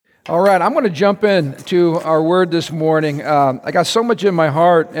All right, I'm going to jump into our word this morning. I got so much in my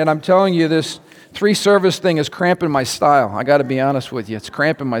heart, and I'm telling you, this three-service thing is cramping my style. I got to be honest with you. It's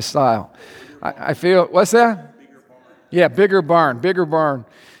cramping my style. I feel, what's that? Yeah, bigger barn.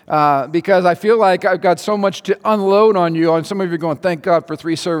 Because I feel like I've got so much to unload on you. And some of you are going, thank God for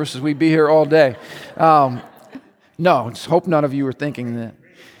three services. We'd be here all day. No, just hope none of you were thinking that.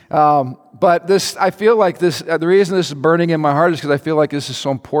 But this, I feel like this, the reason this is burning in my heart is because I feel like this is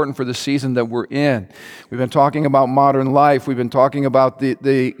so important for the season that we're in. We've been talking about modern life. We've been talking about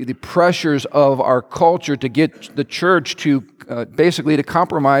the pressures of our culture to get the church to basically to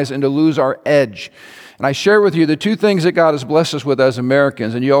compromise and to lose our edge. And I share with you the two things that God has blessed us with as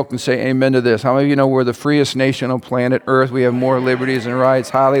Americans, and you all can say amen to this. How many of you know we're the freest nation on planet Earth? We have more liberties and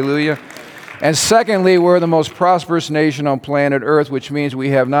rights. Hallelujah. And secondly, we're the most prosperous nation on planet Earth, which means we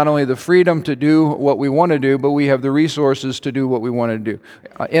have not only the freedom to do what we want to do, but we have the resources to do what we want to do,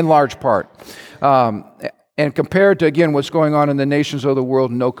 in large part. And compared to, again, what's going on in the nations of the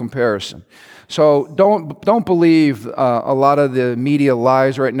world, no comparison. So don't believe a lot of the media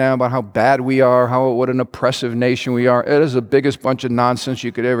lies right now about how bad we are, what an oppressive nation we are. It is the biggest bunch of nonsense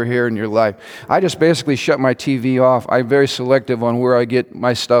you could ever hear in your life. I just basically shut my TV off. I'm very selective on where I get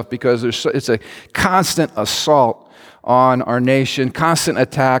my stuff because it's a constant assault on our nation, constant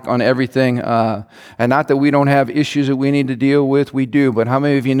attack on everything. And not that we don't have issues that we need to deal with, we do. But how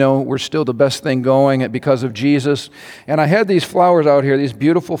many of you know we're still the best thing going because of Jesus? And I had these flowers out here, these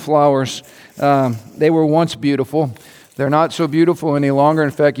beautiful flowers. They were once beautiful. They're not so beautiful any longer.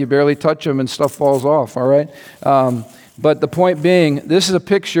 In fact, you barely touch them and stuff falls off, all right? But the point being, this is a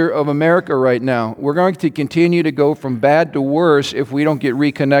picture of America right now. We're going to continue to go from bad to worse if we don't get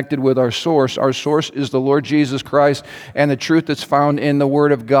reconnected with our source. Our source is the Lord Jesus Christ and the truth that's found in the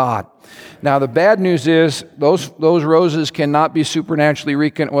Word of God. Now, the bad news is those roses cannot be supernaturally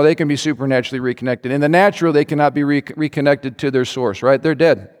reconnected. Well, they can be supernaturally reconnected. In the natural, they cannot be reconnected to their source, right? They're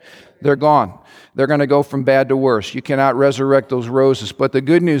dead. They're gone. They're going to go from bad to worse. You cannot resurrect those roses. But the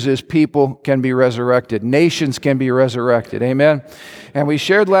good news is people can be resurrected. Nations can be resurrected. Amen? And we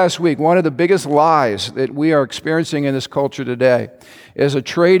shared last week, one of the biggest lies that we are experiencing in this culture today is a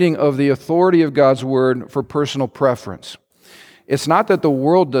trading of the authority of God's Word for personal preference. It's not that the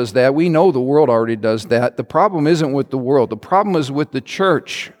world does that. We know the world already does that. The problem isn't with the world. The problem is with the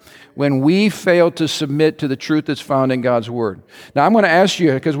church when we fail to submit to the truth that's found in God's Word. Now, I'm going to ask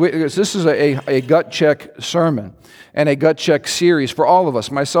you, because this is a gut check sermon and a gut check series for all of us,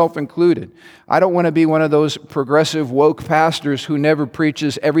 myself included. I don't want to be one of those progressive woke pastors who never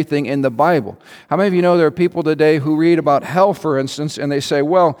preaches everything in the Bible. How many of you know there are people today who read about hell, for instance, and they say,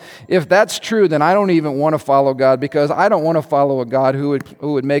 well, if that's true, then I don't even want to follow God because I don't want to follow a God who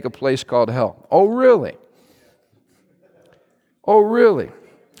would make a place called hell. Oh, really? Oh, really?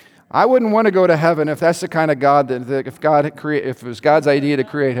 I wouldn't want to go to heaven if that's the kind of God that if it was God's idea to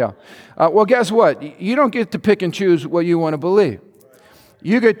create hell. Well, guess what? You don't get to pick and choose what you want to believe.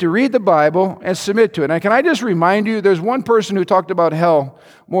 You get to read the Bible and submit to it. And can I just remind you, there's one person who talked about hell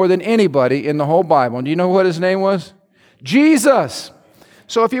more than anybody in the whole Bible. And do you know what his name was? Jesus.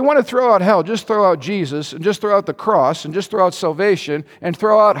 So if you want to throw out hell, just throw out Jesus, and just throw out the cross, and just throw out salvation, and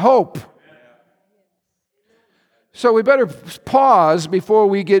throw out hope. So we better pause before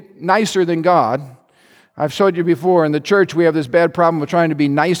we get nicer than God. I've showed you before, in the church we have this bad problem of trying to be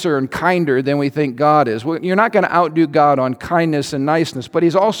nicer and kinder than we think God is. Well, you're not going to outdo God on kindness and niceness, but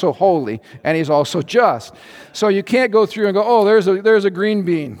He's also holy and He's also just. So you can't go through and go, oh, there's a green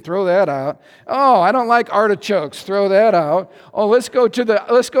bean, throw that out. Oh, I don't like artichokes, throw that out. Oh, let's go to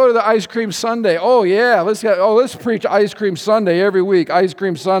the ice cream sundae. Oh yeah, let's preach ice cream sundae every week. Ice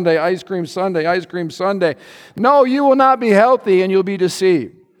cream sundae, ice cream sundae, ice cream sundae. No, you will not be healthy and you'll be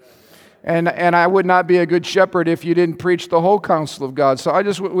deceived. And I would not be a good shepherd if you didn't preach the whole counsel of God. So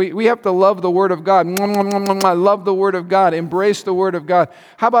we have to love the Word of God. I love the Word of God. Embrace the Word of God.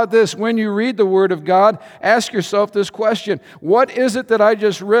 How about this? When you read the Word of God, ask yourself this question. What is it that I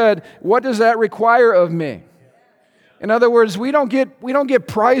just read? What does that require of me? In other words, we don't get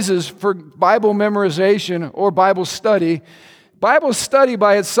prizes for Bible memorization or Bible study. Bible study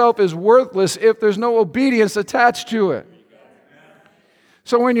by itself is worthless if there's no obedience attached to it.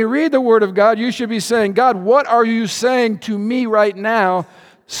 So when you read the Word of God, you should be saying, God, what are you saying to me right now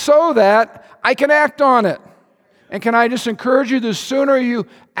so that I can act on it? And can I just encourage you, the sooner you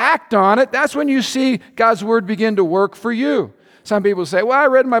act on it, that's when you see God's Word begin to work for you. Some people say, well, I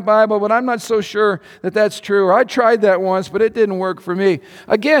read my Bible, but I'm not so sure that that's true. Or I tried that once, but it didn't work for me.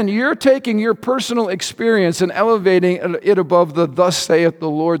 Again, you're taking your personal experience and elevating it above the thus saith the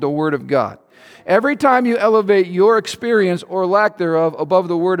Lord, the Word of God. Every time you elevate your experience or lack thereof above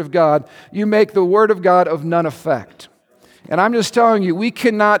the Word of God, you make the Word of God of none effect. And I'm just telling you, we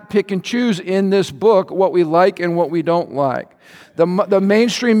cannot pick and choose in this book what we like and what we don't like. The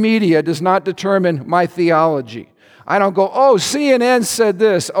mainstream media does not determine my theology. I don't go, oh, CNN said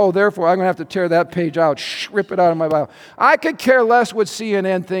this. Oh, therefore, I'm going to have to tear that page out, rip it out of my Bible. I could care less what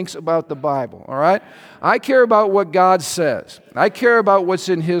CNN thinks about the Bible, all right? I care about what God says. I care about what's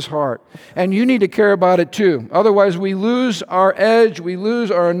in His heart. And you need to care about it too. Otherwise, we lose our edge, we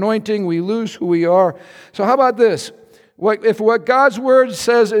lose our anointing, we lose who we are. So how about this? If what God's Word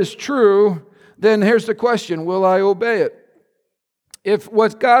says is true, then here's the question, will I obey it? If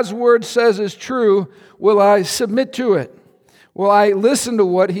what God's Word says is true, will I submit to it? Will I listen to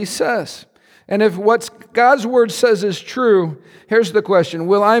what He says? And if what God's Word says is true, here's the question,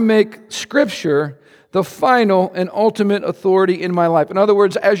 will I make Scripture the final and ultimate authority in my life? In other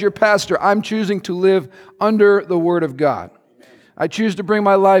words, as your pastor, I'm choosing to live under the Word of God. I choose to bring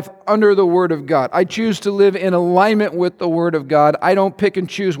my life under the Word of God. I choose to live in alignment with the Word of God. I don't pick and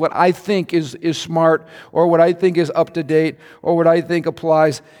choose what I think is smart or what I think is up to date or what I think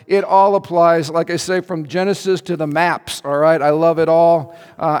applies. It all applies, like I say, from Genesis to the maps, all right? I love it all.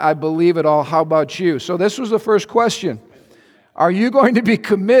 I believe it all. How about you? So this was the first question. Are you going to be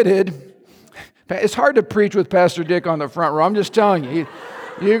committed? It's hard to preach with Pastor Dick on the front row. I'm just telling you.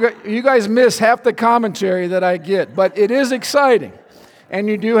 You guys miss half the commentary that I get, but it is exciting. And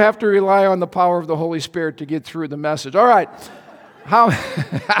you do have to rely on the power of the Holy Spirit to get through the message. All right. How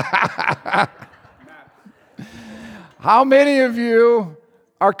many of you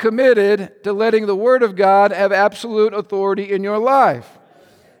are committed to letting the Word of God have absolute authority in your life?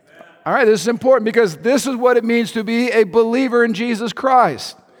 All right, this is important because this is what it means to be a believer in Jesus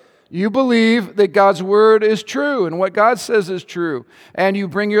Christ. You believe that God's Word is true and what God says is true, and you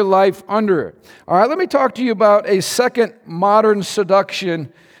bring your life under it. All right, let me talk to you about a second modern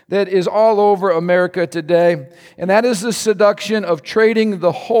seduction that is all over America today, and that is the seduction of trading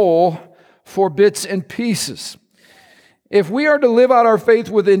the whole for bits and pieces. If we are to live out our faith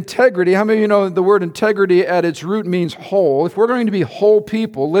with integrity, how many of you know the word integrity at its root means whole? If we're going to be whole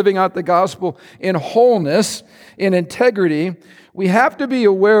people, living out the gospel in wholeness, in integrity, we have to be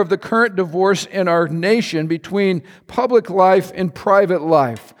aware of the current divorce in our nation between public life and private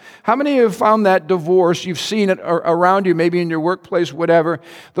life. How many of you have found that divorce? You've seen it around you, maybe in your workplace, whatever.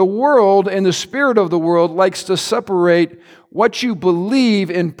 The world and the spirit of the world likes to separate what you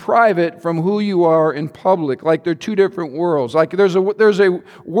believe in private from who you are in public. Like they're two different worlds. Like there's a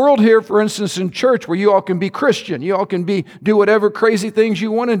world here, for instance, in church where you all can be Christian. You all can do whatever crazy things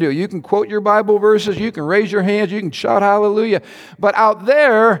you want to do. You can quote your Bible verses. You can raise your hands. You can shout hallelujah. But out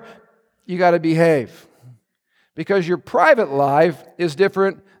there, you got to behave. Because your private life is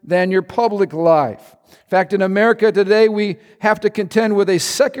different than your public life. In fact, in America today, we have to contend with a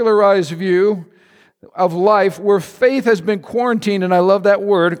secularized view of life where faith has been quarantined, and I love that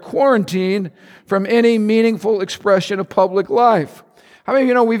word, quarantined from any meaningful expression of public life. How many of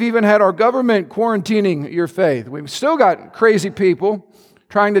you know we've even had our government quarantining your faith? We've still got crazy people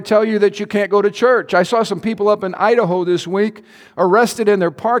trying to tell you that you can't go to church. I saw some people up in Idaho this week arrested in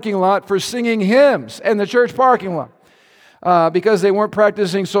their parking lot for singing hymns in the church parking lot. Because they weren't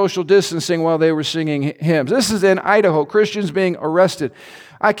practicing social distancing while they were singing hymns. This is in Idaho, Christians being arrested.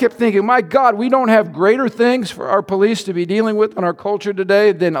 I kept thinking, my God, we don't have greater things for our police to be dealing with in our culture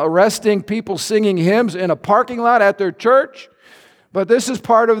today than arresting people singing hymns in a parking lot at their church. But this is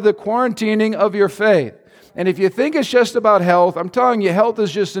part of the quarantining of your faith. And if you think it's just about health, I'm telling you, health is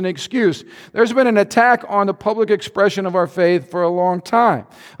just an excuse. There's been an attack on the public expression of our faith for a long time.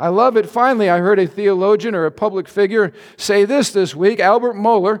 I love it. Finally, I heard a theologian or a public figure say this week, Albert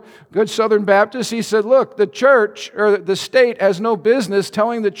Mohler, good Southern Baptist. He said, look, the church or the state has no business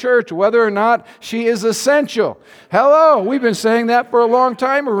telling the church whether or not she is essential. Hello, we've been saying that for a long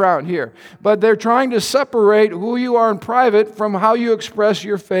time around here. But they're trying to separate who you are in private from how you express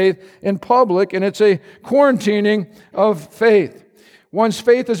your faith in public, and it's a quarantining of faith. One's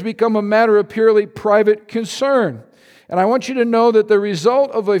faith has become a matter of purely private concern. And I want you to know that the result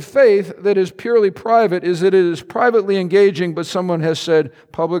of a faith that is purely private is that it is privately engaging, but someone has said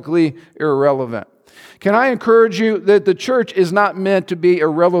publicly irrelevant. Can I encourage you that the church is not meant to be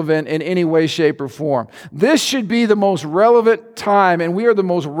irrelevant in any way, shape, or form? This should be the most relevant time, and we are the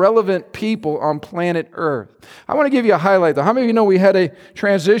most relevant people on planet Earth. I want to give you a highlight, though. How many of you know we had a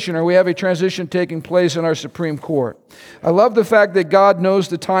transition, or we have a transition taking place in our Supreme Court? I love the fact that God knows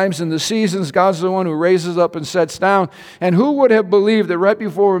the times and the seasons. God's the one who raises up and sets down. And who would have believed that right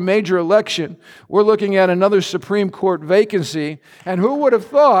before a major election, we're looking at another Supreme Court vacancy? And who would have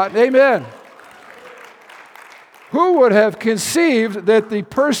thought, amen, Who would have conceived that the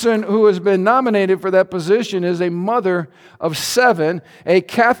person who has been nominated for that position is a mother of 7, a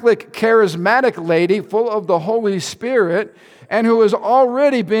Catholic charismatic lady full of the Holy Spirit, and who is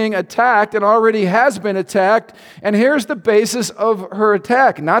already being attacked and already has been attacked? And here's the basis of her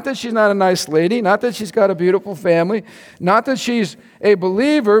attack. Not that she's not a nice lady, not that she's got a beautiful family, not that she's a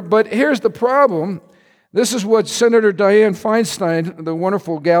believer, but here's the problem. This is what Senator Dianne Feinstein, the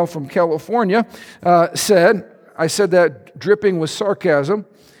wonderful gal from California, said. I said that dripping with sarcasm.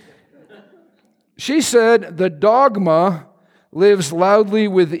 She said, "The dogma lives loudly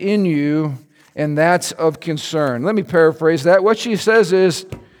within you, and that's of concern." Let me paraphrase that. What she says is,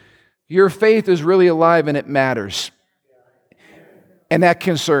 your faith is really alive and it matters. And that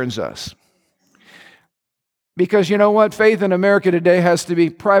concerns us. Because you know what? Faith in America today has to be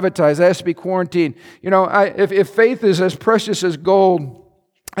privatized. It has to be quarantined. You know, if faith is as precious as gold,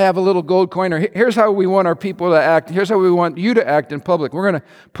 I have a little gold coin. Here's how we want our people to act. Here's how we want you to act in public. We're going to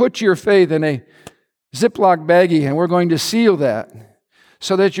put your faith in a Ziploc baggie, and we're going to seal that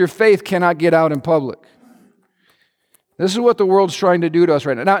so that your faith cannot get out in public. This is what the world's trying to do to us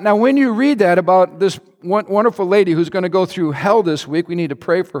right now. Now, when you read that about this wonderful lady who's going to go through hell this week, we need to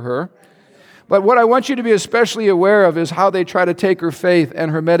pray for her. But what I want you to be especially aware of is how they try to take her faith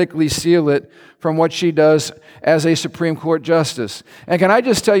and hermetically seal it from what she does as a Supreme Court justice. And can I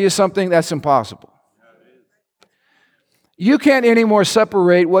just tell you something? That's impossible. You can't anymore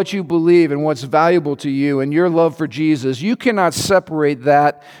separate what you believe and what's valuable to you and your love for Jesus. You cannot separate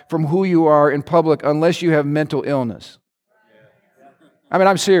that from who you are in public unless you have mental illness. I mean,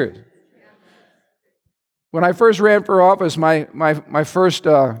 I'm serious. When I first ran for office, my first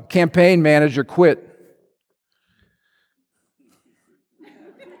campaign manager quit.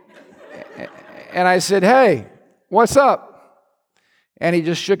 And I said, "Hey, what's up?" And he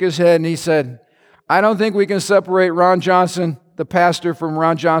just shook his head and he said, "I don't think we can separate Ron Johnson, the pastor, from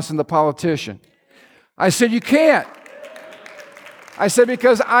Ron Johnson, the politician." I said, "You can't." I said,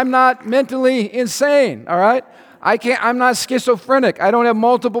 "Because I'm not mentally insane, all right? I'm not schizophrenic. I don't have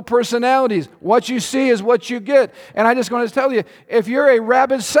multiple personalities. What you see is what you get." And I just want to tell you, if you're a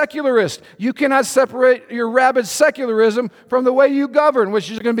rabid secularist, you cannot separate your rabid secularism from the way you govern, which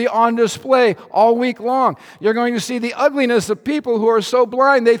is going to be on display all week long. You're going to see the ugliness of people who are so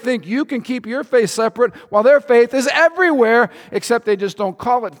blind they think you can keep your faith separate while their faith is everywhere, except they just don't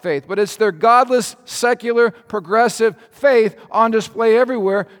call it faith. But it's their godless, secular, progressive faith on display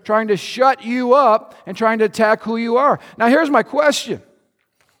everywhere, trying to shut you up and trying to attack who you are. Now, here's my question.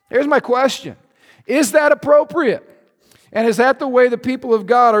 Is that appropriate? And is that the way the people of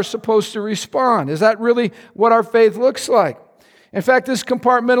God are supposed to respond? Is that really what our faith looks like? In fact, this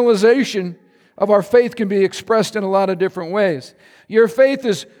compartmentalization of our faith can be expressed in a lot of different ways. Your faith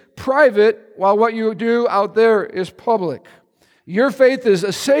is private, while what you do out there is public. Your faith is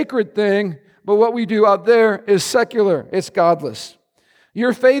a sacred thing, but what we do out there is secular. It's godless.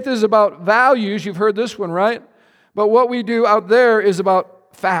 Your faith is about values. You've heard this one, right? But what we do out there is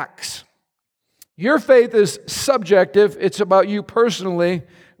about facts. Your faith is subjective. It's about you personally.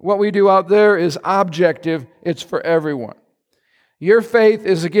 What we do out there is objective. It's for everyone. Your faith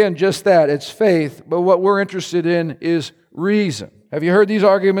is, again, just that. It's faith. But what we're interested in is reason. Have you heard these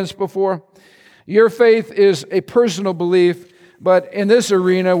arguments before? Your faith is a personal belief. But in this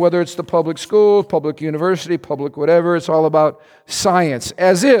arena, whether it's the public school, public university, public whatever, it's all about science.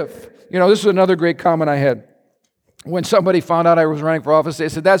 As if, this is another great comment I had. When somebody found out I was running for office, they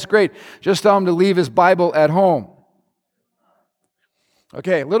said, "That's great. Just tell him to leave his Bible at home."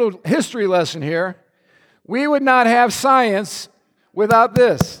 Okay, little history lesson here. We would not have science without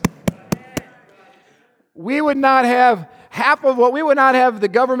this. We would not have we would not have the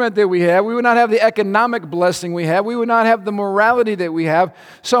government that we have. We would not have the economic blessing we have. We would not have the morality that we have.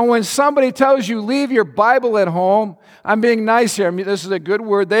 So when somebody tells you, leave your Bible at home, I'm being nice here. I mean, this is a good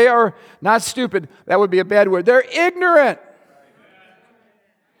word. They are not stupid. That would be a bad word. They're ignorant.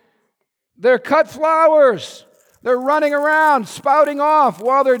 They're cut flowers. They're running around, spouting off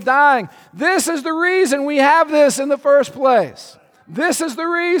while they're dying. This is the reason we have this in the first place. This is the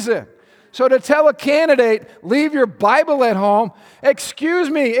reason. So to tell a candidate, leave your Bible at home, excuse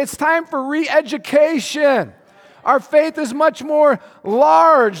me, it's time for re-education. Our faith is much more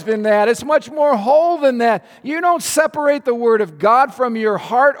large than that. It's much more whole than that. You don't separate the Word of God from your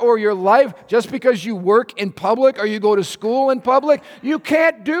heart or your life just because you work in public or you go to school in public. You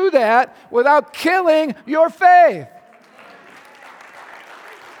can't do that without killing your faith.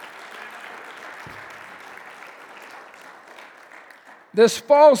 This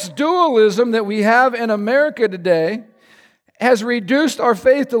false dualism that we have in America today has reduced our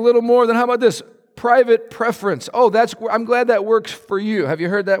faith to little more than, how about this, private preference. Oh, I'm glad that works for you. Have you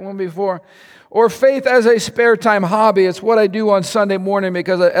heard that one before? Or faith as a spare time hobby. It's what I do on Sunday morning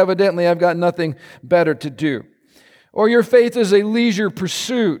because evidently I've got nothing better to do. Or your faith is a leisure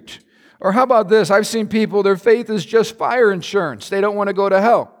pursuit. Or how about this? I've seen people, their faith is just fire insurance. They don't want to go to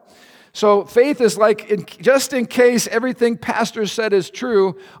hell. So faith is like, just in case everything pastor said is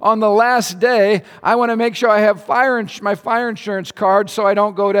true, on the last day, I want to make sure I have my fire insurance card so I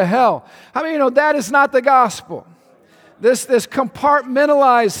don't go to hell. How many of you know that is not the gospel? This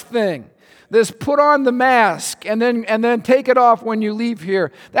compartmentalized thing. This put on the mask and then take it off when you leave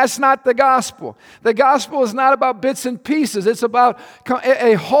here. That's not the gospel. The gospel is not about bits and pieces. It's about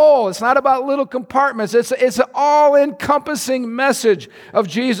a whole. It's not about little compartments. It's an all-encompassing message of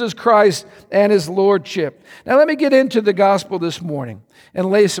Jesus Christ and His Lordship. Now let me get into the gospel this morning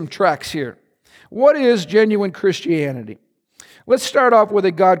and lay some tracks here. What is genuine Christianity? Let's start off with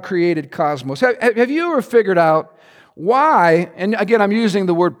a God-created cosmos. Have you ever figured out why, and again, I'm using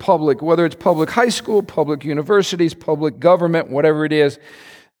the word public, whether it's public high school, public universities, public government, whatever it is,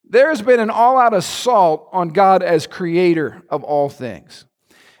 there's been an all-out assault on God as creator of all things.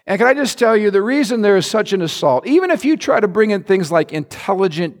 And can I just tell you, the reason there is such an assault, even if you try to bring in things like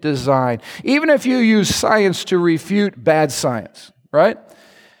intelligent design, even if you use science to refute bad science, right?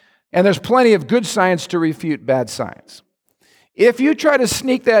 And there's plenty of good science to refute bad science. If you try to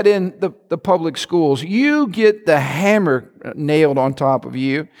sneak that in the public schools, you get the hammer nailed on top of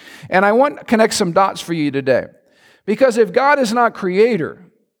you. And I want to connect some dots for you today. Because if God is not creator,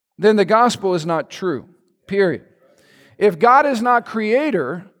 then the gospel is not true, period. If God is not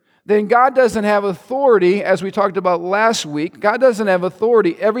creator, then God doesn't have authority, as we talked about last week. God doesn't have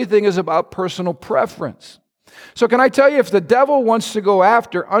authority. Everything is about personal preference. So can I tell you, if the devil wants to go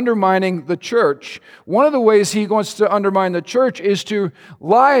after undermining the church, one of the ways he wants to undermine the church is to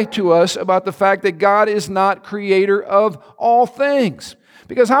lie to us about the fact that God is not creator of all things.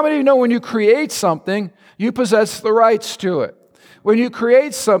 Because how many of you know when you create something, you possess the rights to it? When you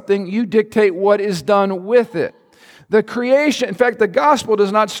create something, you dictate what is done with it. The creation, in fact, the gospel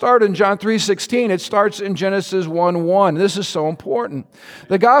does not start in John 3:16. It starts in Genesis 1:1. This is so important.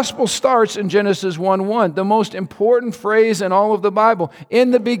 The gospel starts in Genesis 1:1, the most important phrase in all of the Bible.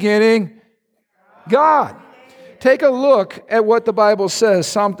 In the beginning, God. Take a look at what the Bible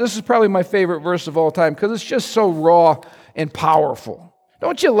says. This is probably my favorite verse of all time because it's just so raw and powerful.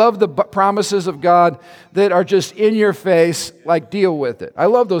 Don't you love the promises of God that are just in your face, like deal with it? I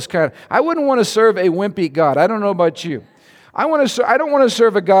love those I wouldn't want to serve a wimpy God. I don't know about you. I don't want to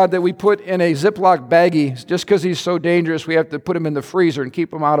serve a God that we put in a Ziploc baggie just because He's so dangerous we have to put Him in the freezer and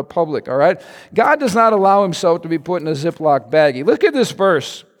keep Him out of public, all right? God does not allow Himself to be put in a Ziploc baggie. Look at this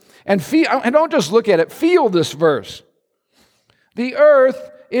verse and don't just look at it, feel this verse. The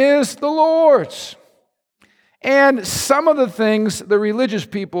earth is the Lord's, and some of the things, the religious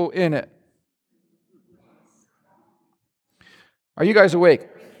people in it. Are you guys awake?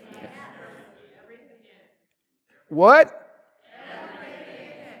 What?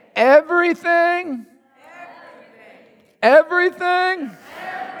 Everything? Everything?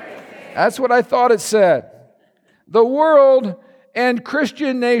 That's what I thought it said. The world and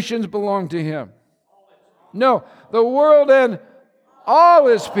Christian nations belong to Him. No, the world and all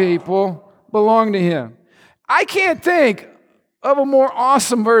His people belong to Him. I can't think of a more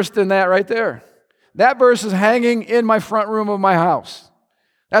awesome verse than that right there. That verse is hanging in my front room of my house.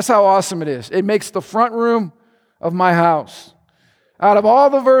 That's how awesome it is. It makes the front room of my house. Out of all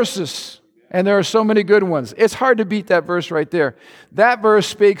the verses, and there are so many good ones, it's hard to beat that verse right there. That verse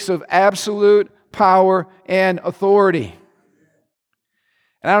speaks of absolute power and authority.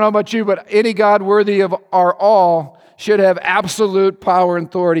 And I don't know about you, but any God worthy of our all should have absolute power and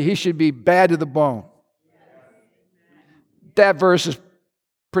authority. He should be bad to the bone. That verse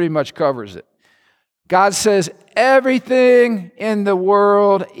pretty much covers it. God says, everything in the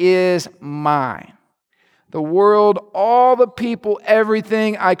world is mine. The world, all the people,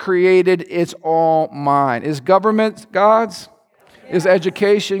 everything I created, it's all mine. Is government God's? Is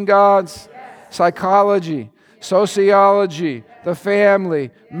education God's? Psychology, sociology, the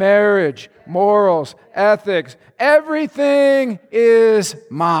family, marriage, morals, ethics, everything is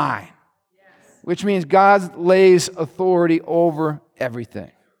mine. Which means God lays authority over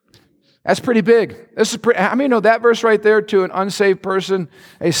everything. That's pretty big. How many know that verse right there to an unsaved person,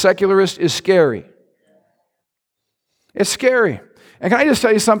 a secularist, is scary? It's scary. And can I just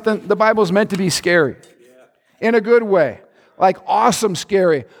tell you something? The Bible is meant to be scary. In a good way. Like awesome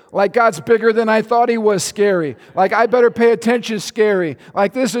scary. Like God's bigger than I thought He was scary. Like I better pay attention scary.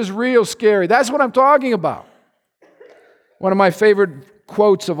 Like this is real scary. That's what I'm talking about. One of my favorite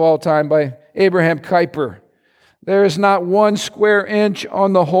quotes of all time by Abraham Kuyper. There is not one square inch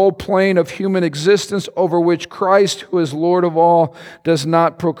on the whole plane of human existence over which Christ, who is Lord of all, does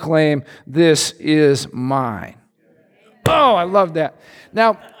not proclaim, "This is mine." Oh, I love that.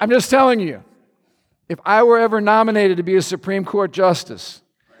 Now, I'm just telling you, if I were ever nominated to be a Supreme Court justice,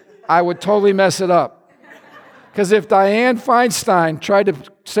 I would totally mess it up. Because if Dianne Feinstein tried to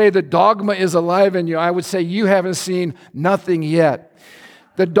say the dogma is alive in you, I would say you haven't seen nothing yet.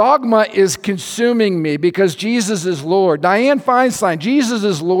 The dogma is consuming me because Jesus is Lord. Dianne Feinstein, Jesus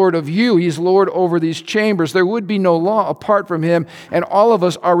is Lord of you. He's Lord over these chambers. There would be no law apart from him, and all of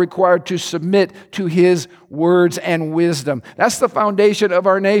us are required to submit to his words and wisdom. That's the foundation of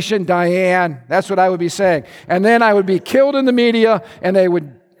our nation, Dianne. That's what I would be saying. And then I would be killed in the media, and they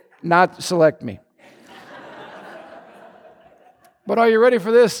would not select me. But are you ready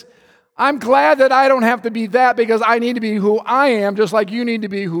for this? I'm glad that I don't have to be that because I need to be who I am, just like you need to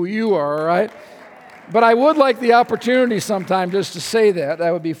be who you are, all right? But I would like the opportunity sometime just to say that.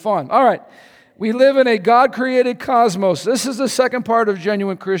 That would be fun. All right. We live in a God-created cosmos. This is the second part of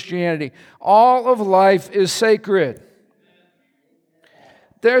genuine Christianity. All of life is sacred.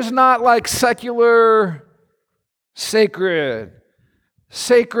 There's not like secular, sacred.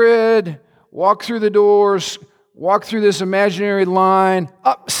 Sacred, walk through the doors, walk through this imaginary line,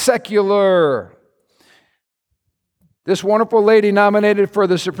 up secular. This wonderful lady nominated for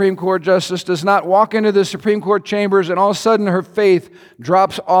the Supreme Court justice does not walk into the Supreme Court chambers and all of a sudden her faith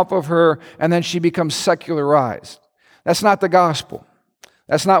drops off of her and then she becomes secularized. That's not the gospel.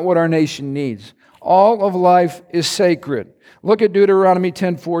 That's not what our nation needs. All of life is sacred. Look at Deuteronomy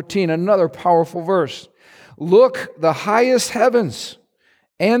 10:14, another powerful verse. Look, the highest heavens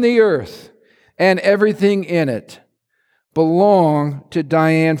and the earth and everything in it belong to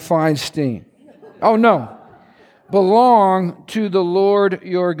Dianne Feinstein. Oh, no. Belong to the Lord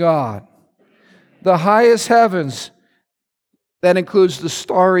your God. The highest heavens, that includes the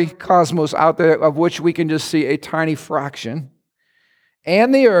starry cosmos out there, of which we can just see a tiny fraction,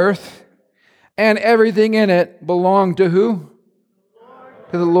 and the earth and everything in it belong to who?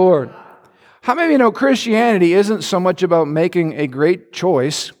 To the Lord. How many of you know Christianity isn't so much about making a great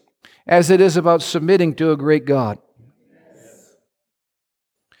choice as it is about submitting to a great God?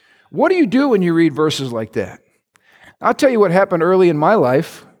 What do you do when you read verses like that? I'll tell you what happened early in my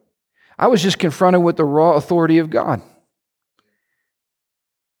life. I was just confronted with the raw authority of God.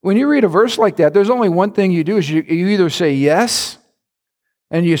 When you read a verse like that, there's only one thing you do, is you either say yes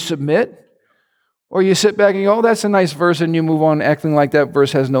and you submit, or you sit back and go, oh, that's a nice verse, and you move on acting like that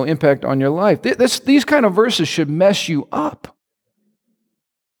verse has no impact on your life. These kind of verses should mess you up.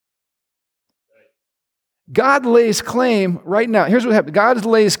 God lays claim right now. Here's what happened. God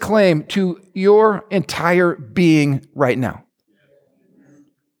lays claim to your entire being right now.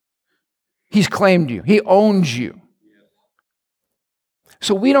 He's claimed you. He owns you.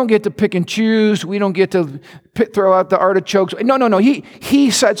 So we don't get to pick and choose. We don't get to throw out the artichokes. No.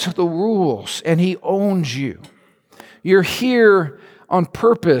 He sets the rules and he owns you. You're here on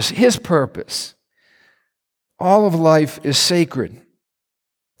purpose, his purpose. All of life is sacred.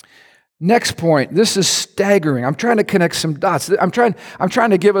 Next point, this is staggering. I'm trying to connect some dots. I'm trying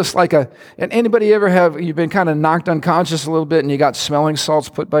to give us like and anybody ever you've been kind of knocked unconscious a little bit and you got smelling salts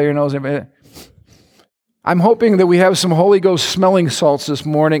put by your nose? I'm hoping that we have some Holy Ghost smelling salts this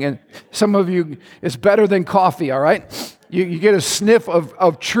morning, and some of you, it's better than coffee, all right? You get a sniff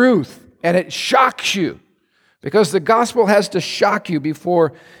of truth, and it shocks you, because the gospel has to shock you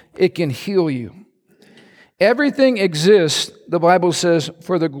before it can heal you. Everything exists, the Bible says,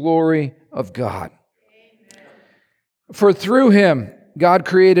 for the glory of God. For through him, God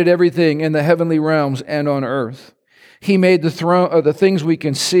created everything in the heavenly realms and on earth. He made the things we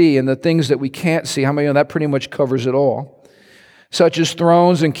can see and the things that we can't see. How many of that pretty much covers it all? Such as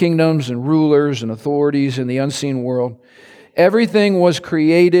thrones and kingdoms and rulers and authorities in the unseen world. Everything was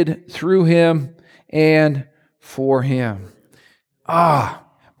created through him and for him.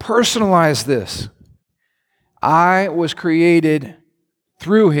 Personalize this. I was created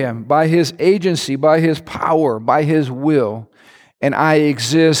through him, by his agency, by his power, by his will, and I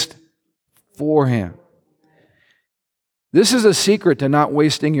exist for him. This is a secret to not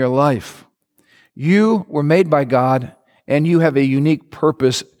wasting your life. You were made by God, and you have a unique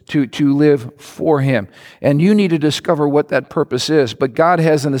purpose to live for him. And you need to discover what that purpose is. But God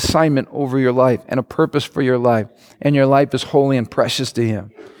has an assignment over your life and a purpose for your life, and your life is holy and precious to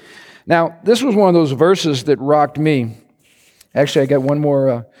him. Now, this was one of those verses that rocked me. Actually, I got one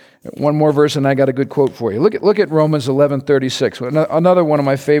more verse, and I got a good quote for you. Look at Romans 11:36, another one of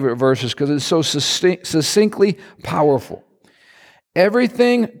my favorite verses because it's so succinctly powerful.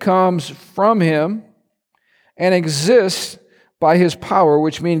 Everything comes from him and exists by his power,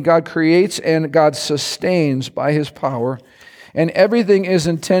 which means God creates and God sustains by his power. And everything is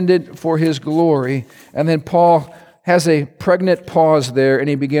intended for his glory. And then Paul has a pregnant pause there, and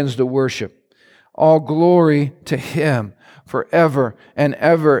he begins to worship. All glory to him forever and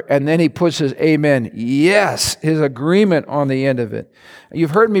ever. And then he puts his amen, yes, his agreement on the end of it.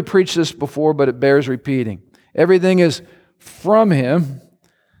 You've heard me preach this before, but it bears repeating. Everything is from him,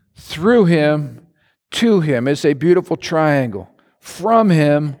 through him, to him. It's a beautiful triangle. From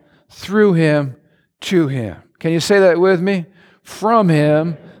him, through him, to him. Can you say that with me? From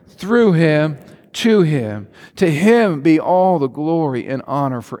him, through him, to him. To him be all the glory and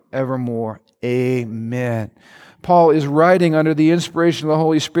honor forevermore. Amen. Paul is writing under the inspiration of the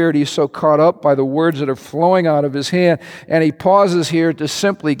Holy Spirit. He's so caught up by the words that are flowing out of his hand, and he pauses here to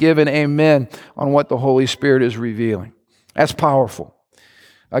simply give an amen on what the Holy Spirit is revealing. That's powerful.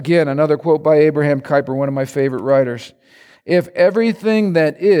 Again, another quote by Abraham Kuyper, one of my favorite writers. If everything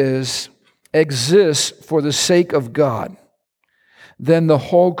that is exists for the sake of God, then the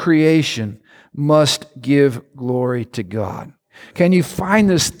whole creation must give glory to God. Can you find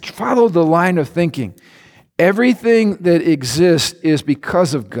this? Follow the line of thinking. Everything that exists is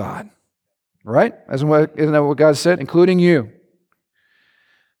because of God, right? Isn't that what God said? Including you.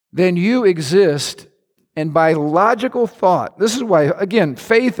 Then you exist, and by logical thought, this is why, again,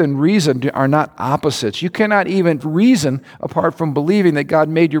 faith and reason are not opposites. You cannot even reason apart from believing that God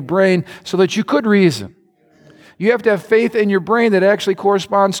made your brain so that you could reason. You have to have faith in your brain that actually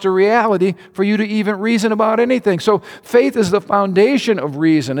corresponds to reality for you to even reason about anything. So faith is the foundation of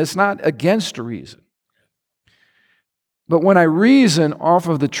reason. It's not against reason. But when I reason off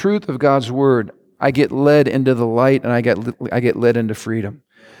of the truth of God's word, I get led into the light and I get led into freedom.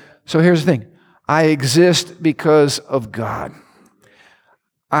 So here's the thing. I exist because of God.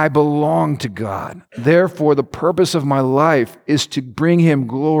 I belong to God. Therefore, the purpose of my life is to bring him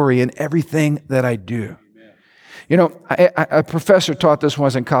glory in everything that I do. You know, a professor taught this when I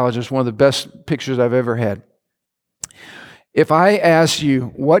was in college. It's one of the best pictures I've ever had. If I ask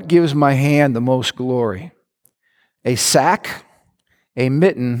you, what gives my hand the most glory? A sack, a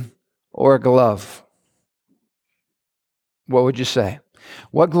mitten, or a glove? What would you say?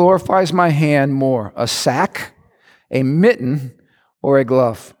 What glorifies my hand more? A sack, a mitten, or a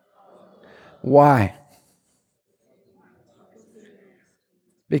glove? Why?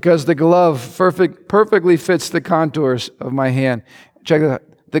 Because the glove perfectly fits the contours of my hand. Check it out.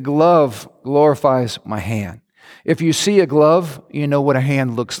 The glove glorifies my hand. If you see a glove, you know what a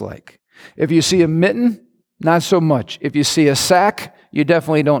hand looks like. If you see a mitten, not so much. If you see a sack, you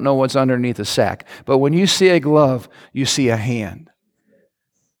definitely don't know what's underneath a sack. But when you see a glove, you see a hand.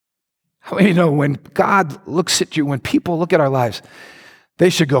 How many know when God looks at you, when people look at our lives, they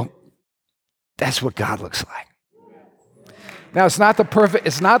should go, that's what God looks like. Now, it's not the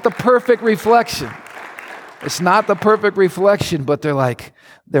perfect reflection. It's not the perfect reflection, but they're like,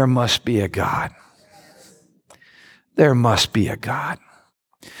 there must be a God. There must be a God.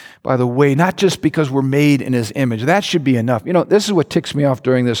 By the way, not just because we're made in his image. That should be enough. You know, this is what ticks me off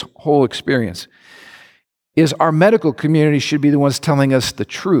during this whole experience, is our medical community should be the ones telling us the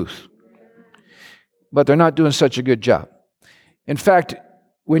truth. But they're not doing such a good job. In fact,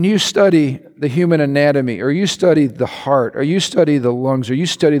 when you study the human anatomy, or you study the heart, or you study the lungs, or you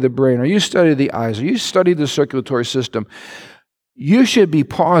study the brain, or you study the eyes, or you study the circulatory system, you should be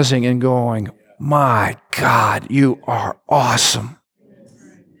pausing and going, my God, you are awesome.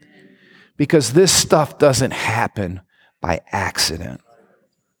 Because this stuff doesn't happen by accident.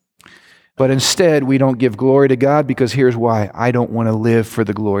 But instead, we don't give glory to God because here's why. I don't want to live for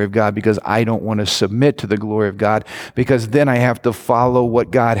the glory of God, because I don't want to submit to the glory of God, because then I have to follow what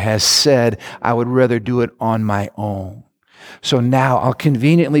God has said. I would rather do it on my own. So now I'll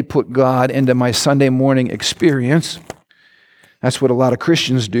conveniently put God into my Sunday morning experience. That's what a lot of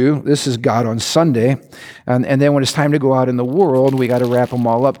Christians do. This is God on Sunday. And then when it's time to go out in the world, we got to wrap them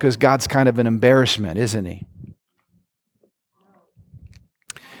all up because God's kind of an embarrassment, isn't he?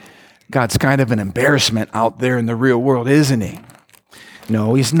 God's kind of an embarrassment out there in the real world, isn't he?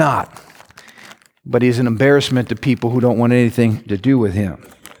 No, he's not. But he's an embarrassment to people who don't want anything to do with him.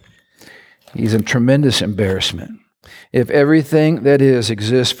 He's a tremendous embarrassment. If everything that is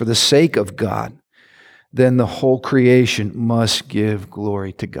exists for the sake of God, then the whole creation must give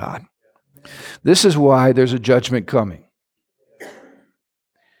glory to God. This is why there's a judgment coming.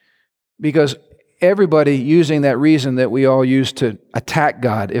 Because everybody using that reason that we all use to attack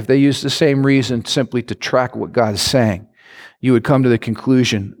God, if they use the same reason simply to track what God is saying, you would come to the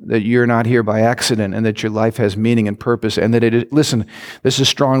conclusion that you're not here by accident and that your life has meaning and purpose and that listen, this is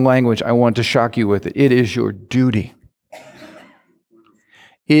strong language. I want to shock you with it. It is your duty.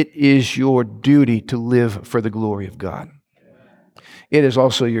 It is your duty to live for the glory of God. It is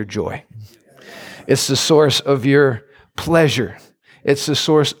also your joy. It's the source of your pleasure. It's the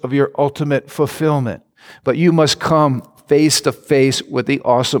source of your ultimate fulfillment. But you must come face to face with the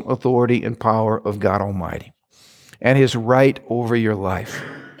awesome authority and power of God Almighty and His right over your life.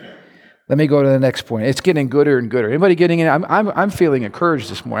 Let me go to the next point. It's getting gooder and gooder. Anybody getting in? I'm feeling encouraged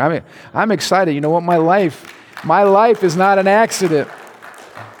this morning. I'm excited. You know what? My life is not an accident.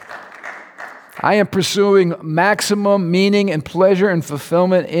 I am pursuing maximum meaning and pleasure and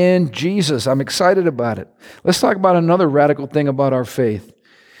fulfillment in Jesus. I'm excited about it. Let's talk about another radical thing about our faith.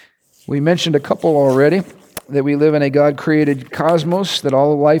 We mentioned a couple already, that we live in a God-created cosmos, that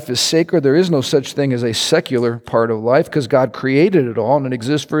all of life is sacred. There is no such thing as a secular part of life because God created it all and it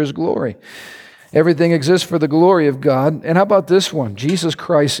exists for His glory. Everything exists for the glory of God. And how about this one? Jesus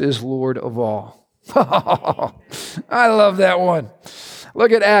Christ is Lord of all. I love that one.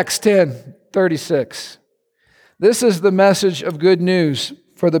 Look at Acts 10:36. This is the message of good news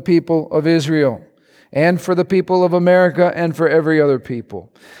for the people of Israel and for the people of America and for every other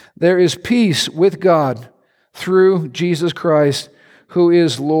people. There is peace with God through Jesus Christ, who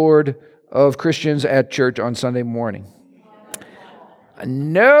is Lord of Christians at church on Sunday morning.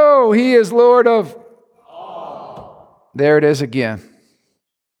 No, He is Lord of all. There it is again.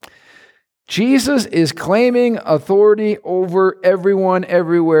 Jesus is claiming authority over everyone,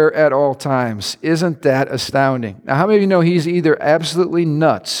 everywhere, at all times. Isn't that astounding? Now, how many of you know He's either absolutely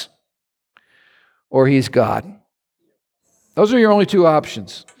nuts or He's God? Those are your only two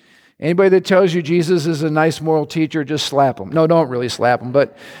options. Anybody that tells you Jesus is a nice moral teacher, just slap them. No, don't really slap them,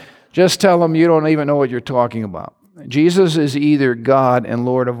 but just tell them you don't even know what you're talking about. Jesus is either God and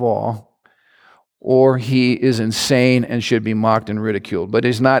Lord of all, or He is insane and should be mocked and ridiculed. But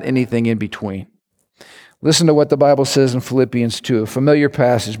He's not anything in between. Listen to what the Bible says in Philippians 2, a familiar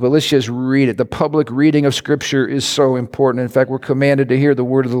passage, but let's just read it. The public reading of Scripture is so important. In fact, we're commanded to hear the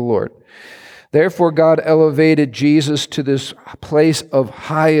word of the Lord. Therefore, God elevated Jesus to this place of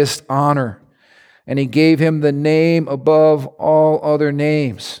highest honor, and He gave Him the name above all other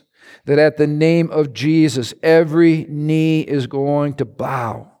names, that at the name of Jesus, every knee is going to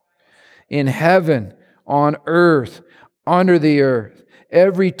bow. In heaven, on earth, under the earth,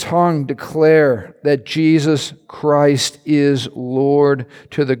 every tongue declare that Jesus Christ is Lord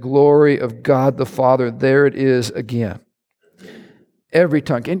to the glory of God the Father. There it is again. Every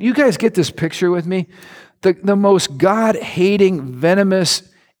tongue. And you guys get this picture with me? The most God-hating, venomous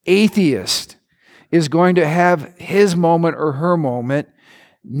atheist is going to have his moment or her moment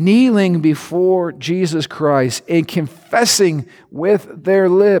kneeling before Jesus Christ and confessing with their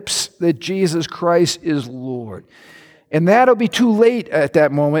lips that Jesus Christ is Lord. And that'll be too late at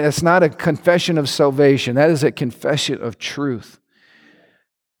that moment. It's not a confession of salvation. That is a confession of truth.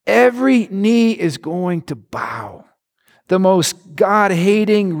 Every knee is going to bow. The most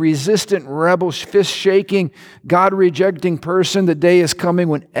God-hating, resistant, rebel, fist-shaking, God-rejecting person, the day is coming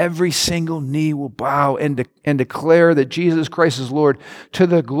when every single knee will bow and declare that Jesus Christ is Lord to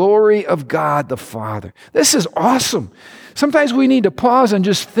the glory of God the Father. This is awesome. Sometimes we need to pause and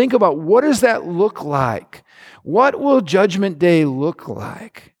just think about, what does that look like? What will Judgment Day look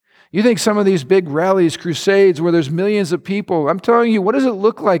like? You think some of these big rallies, crusades, where there's millions of people, I'm telling you, what does it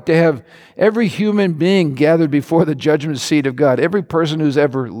look like to have every human being gathered before the judgment seat of God? Every person who's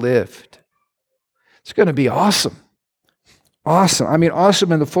ever lived. It's going to be awesome. Awesome. I mean,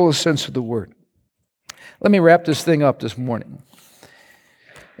 awesome in the fullest sense of the word. Let me wrap this thing up this morning.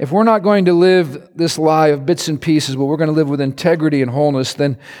 If we're not going to live this lie of bits and pieces, but we're going to live with integrity and wholeness,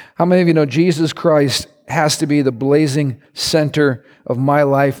 then how many of you know Jesus Christ has to be the blazing center of my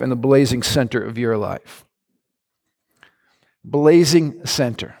life and the blazing center of your life? Blazing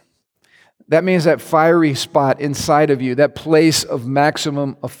center. That means that fiery spot inside of you, that place of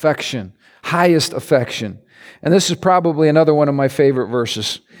maximum affection, highest affection. And this is probably another one of my favorite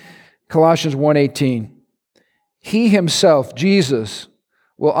verses. Colossians 1:18. He Himself, Jesus,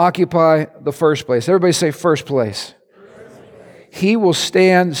 will occupy the first place. Everybody say first place. He will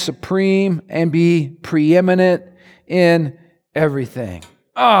stand supreme and be preeminent in everything.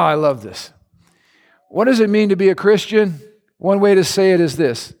 Oh, I love this. What does it mean to be a Christian? One way to say it is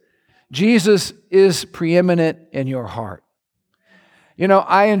this: Jesus is preeminent in your heart. You know,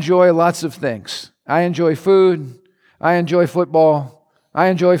 I enjoy lots of things. I enjoy food. I enjoy football. I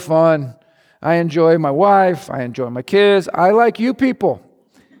enjoy fun. I enjoy my wife. I enjoy my kids. I like you people.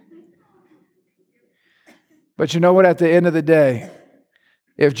 But you know what? At the end of the day,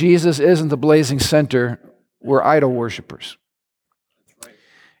 if Jesus isn't the blazing center, we're idol worshipers.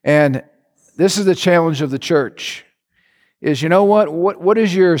 And this is the challenge of the church, is you know what? What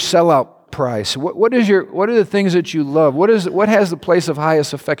is your sellout price? What are the things that you love? What has the place of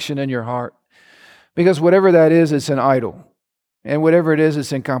highest affection in your heart? Because whatever that is, it's an idol. And whatever it is,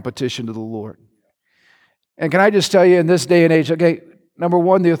 it's in competition to the Lord. And can I just tell you, in this day and age, okay, number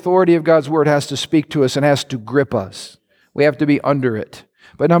one, the authority of God's word has to speak to us and has to grip us. We have to be under it.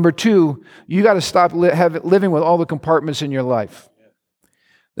 But number two, you got to stop living with all the compartments in your life.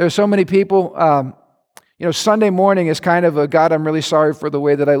 There are so many people, Sunday morning is kind of a, God, I'm really sorry for the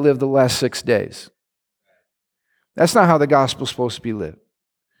way that I lived the last 6 days. That's not how the gospel's supposed to be lived.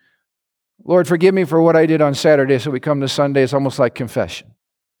 Lord, forgive me for what I did on Saturday, so we come to Sunday, it's almost like confession.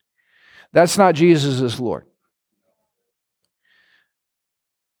 That's not Jesus as Lord.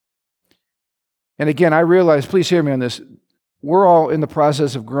 And again, I realize, please hear me on this, we're all in the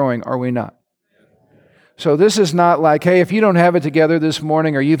process of growing, are we not? So this is not like, hey, if you don't have it together this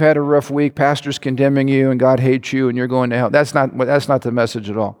morning or you've had a rough week, pastor's condemning you and God hates you and you're going to hell. That's not the message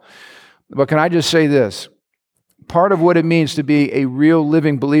at all. But can I just say this? Part of what it means to be a real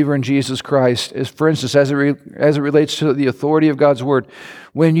living believer in Jesus Christ is, for instance, as it relates to the authority of God's word,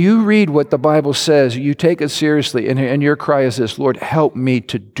 when you read what the Bible says, you take it seriously, and your cry is this, Lord, help me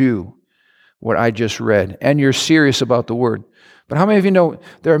to do what I just read. And you're serious about the word. But how many of you know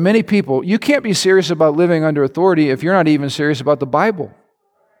there are many people, you can't be serious about living under authority if you're not even serious about the Bible.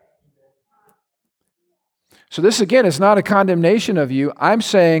 So this, again, is not a condemnation of you. I'm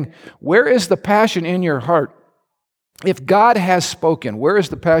saying, where is the passion in your heart? If God has spoken, where is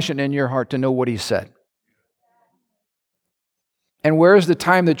the passion in your heart to know what He said? And where is the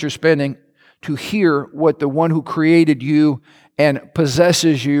time that you're spending to hear what the one who created you and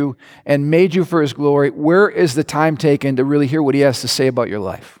possesses you and made you for His glory, where is the time taken to really hear what He has to say about your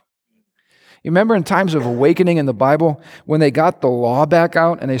life? You remember in times of awakening in the Bible, when they got the law back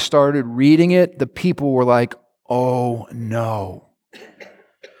out and they started reading it, the people were like, oh no.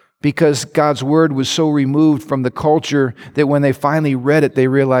 Because God's word was so removed from the culture that when they finally read it, they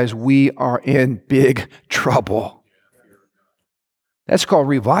realized we are in big trouble. That's called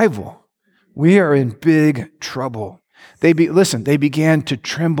revival. We are in big trouble. They began to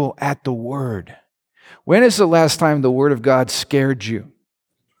tremble at the word. When is the last time the word of God scared you?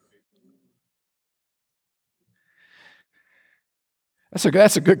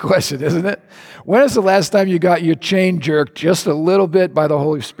 That's a good question, isn't it? When is the last time you got your chain jerked just a little bit by the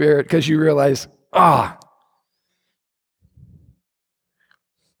Holy Spirit because you realize,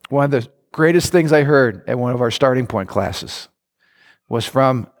 one of the greatest things I heard at one of our starting point classes was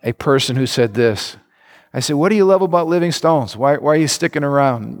from a person who said this. I said, what do you love about Living Stones? Why are you sticking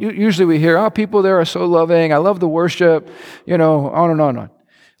around? Usually we hear, people there are so loving. I love the worship, on and on and on.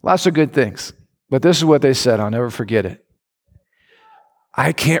 Lots of good things. But this is what they said. I'll never forget it.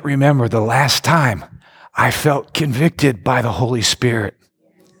 I can't remember the last time I felt convicted by the Holy Spirit.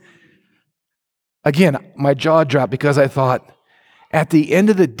 Again, my jaw dropped because I thought, at the end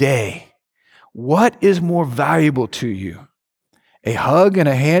of the day, what is more valuable to you? A hug and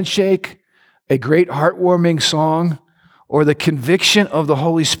a handshake, a great heartwarming song, or the conviction of the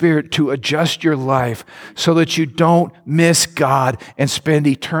Holy Spirit to adjust your life so that you don't miss God and spend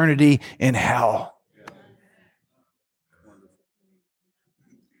eternity in hell?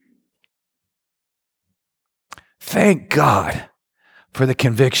 Thank God for the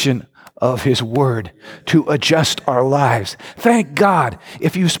conviction of His Word to adjust our lives. Thank God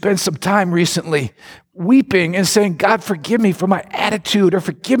if you spent some time recently weeping and saying, God, forgive me for my attitude, or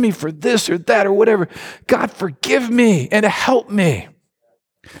forgive me for this or that or whatever. God, forgive me and help me.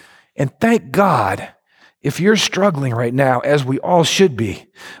 And thank God if you're struggling right now, as we all should be,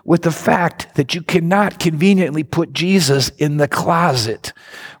 with the fact that you cannot conveniently put Jesus in the closet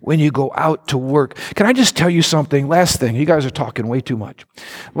when you go out to work. Can I just tell you something? Last thing. You guys are talking way too much.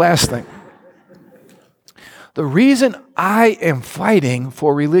 Last thing. The reason I am fighting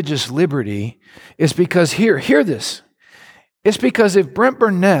for religious liberty is because, hear this. It's because if Brent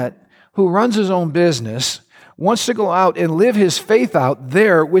Burnett, who runs his own business, wants to go out and live his faith out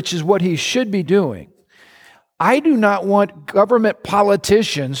there, which is what he should be doing, I do not want government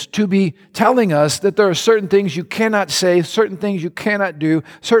politicians to be telling us that there are certain things you cannot say, certain things you cannot do,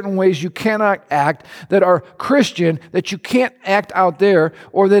 certain ways you cannot act that are Christian, that you can't act out there,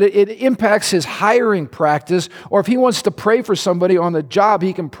 or that it impacts his hiring practice, or if he wants to pray for somebody on the job,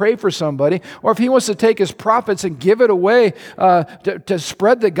 he can pray for somebody, or if he wants to take his profits and give it away to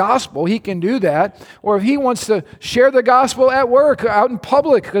spread the gospel, he can do that, or if he wants to share the gospel at work, out in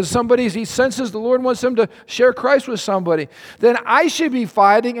public, because he senses the Lord wants him to share share Christ with somebody, then I should be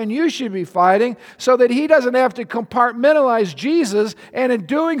fighting and you should be fighting so that he doesn't have to compartmentalize Jesus and in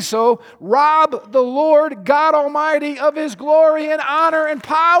doing so rob the Lord God Almighty of his glory and honor and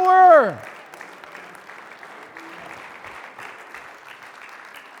power.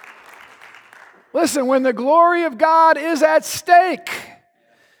 Listen, when the glory of God is at stake,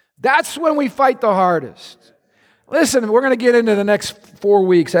 that's when we fight the hardest. Listen, we're going to get into the next 4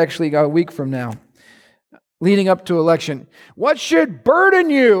 weeks, actually a week from now, leading up to election. What should burden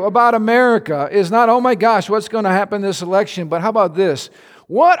you about America is not, oh my gosh, what's going to happen this election, but how about this?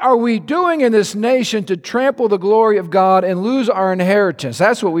 What are we doing in this nation to trample the glory of God and lose our inheritance?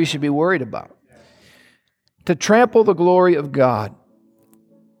 That's what we should be worried about. To trample the glory of God.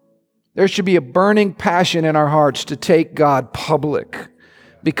 There should be a burning passion in our hearts to take God public,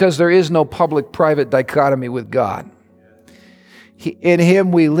 because there is no public-private dichotomy with God. In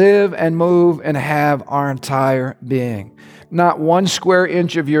Him we live and move and have our entire being. Not 1 square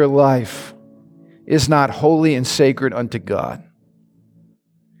inch of your life is not holy and sacred unto God.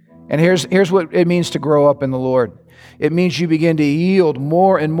 And here's what it means to grow up in the Lord. It means you begin to yield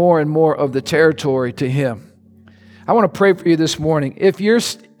more and more and more of the territory to Him. I want to pray for you this morning. If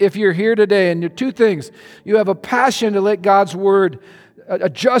you're here today, and 2 things, you have a passion to let God's Word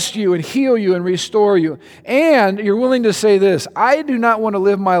adjust you and heal you and restore you, and you're willing to say this, I do not want to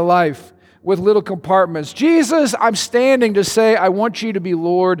live my life with little compartments. Jesus, I'm standing to say I want you to be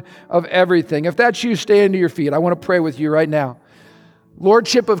Lord of everything. If that's you, stand to your feet. I want to pray with you right now.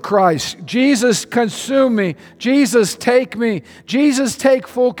 Lordship of Christ. Jesus, consume me. Jesus, take me. Jesus, take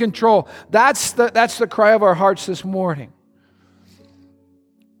full control. That's the cry of our hearts this morning.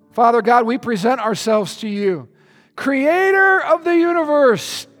 Father God, we present ourselves to you. Creator of the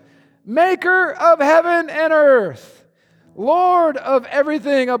universe, maker of heaven and earth, Lord of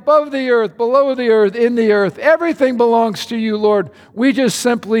everything above the earth, below the earth, in the earth. Everything belongs to you, Lord. We just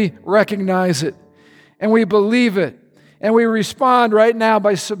simply recognize it, and we believe it. And we respond right now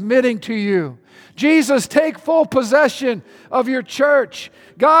by submitting to you. Jesus, take full possession of your church.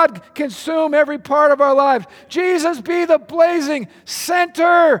 God, consume every part of our lives. Jesus, be the blazing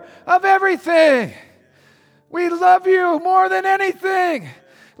center of everything. We love you more than anything.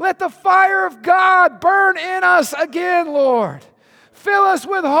 Let the fire of God burn in us again, Lord. Fill us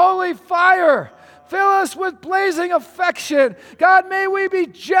with holy fire. Fill us with blazing affection. God, may we be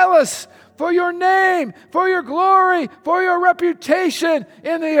jealous for your name, for your glory, for your reputation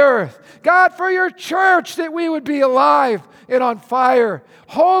in the earth. God, for your church, that we would be alive and on fire,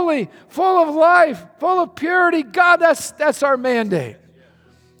 holy, full of life, full of purity. God, that's our mandate.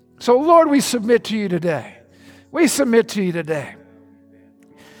 So, Lord, we submit to you today. We submit to you today.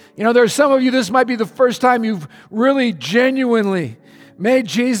 You know, there's some of you, this might be the first time you've really genuinely made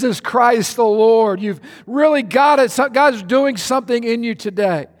Jesus Christ the Lord. You've really got it. God's doing something in you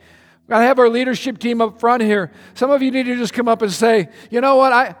today. I have our leadership team up front here. Some of you need to just come up and say, you know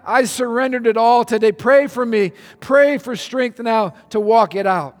what, I surrendered it all today. Pray for me. Pray for strength now to walk it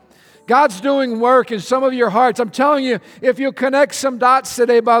out. God's doing work in some of your hearts. I'm telling you, if you connect some dots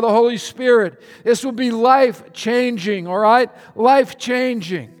today by the Holy Spirit, this will be life-changing, all right?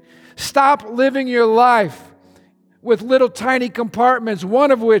 Life-changing. Stop living your life with little tiny compartments,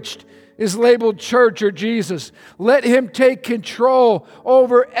 one of which is labeled church or Jesus. Let Him take control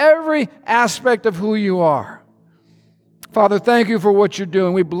over every aspect of who you are. Father, thank you for what you're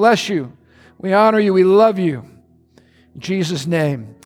doing. We bless you. We honor you. We love you. In Jesus' name.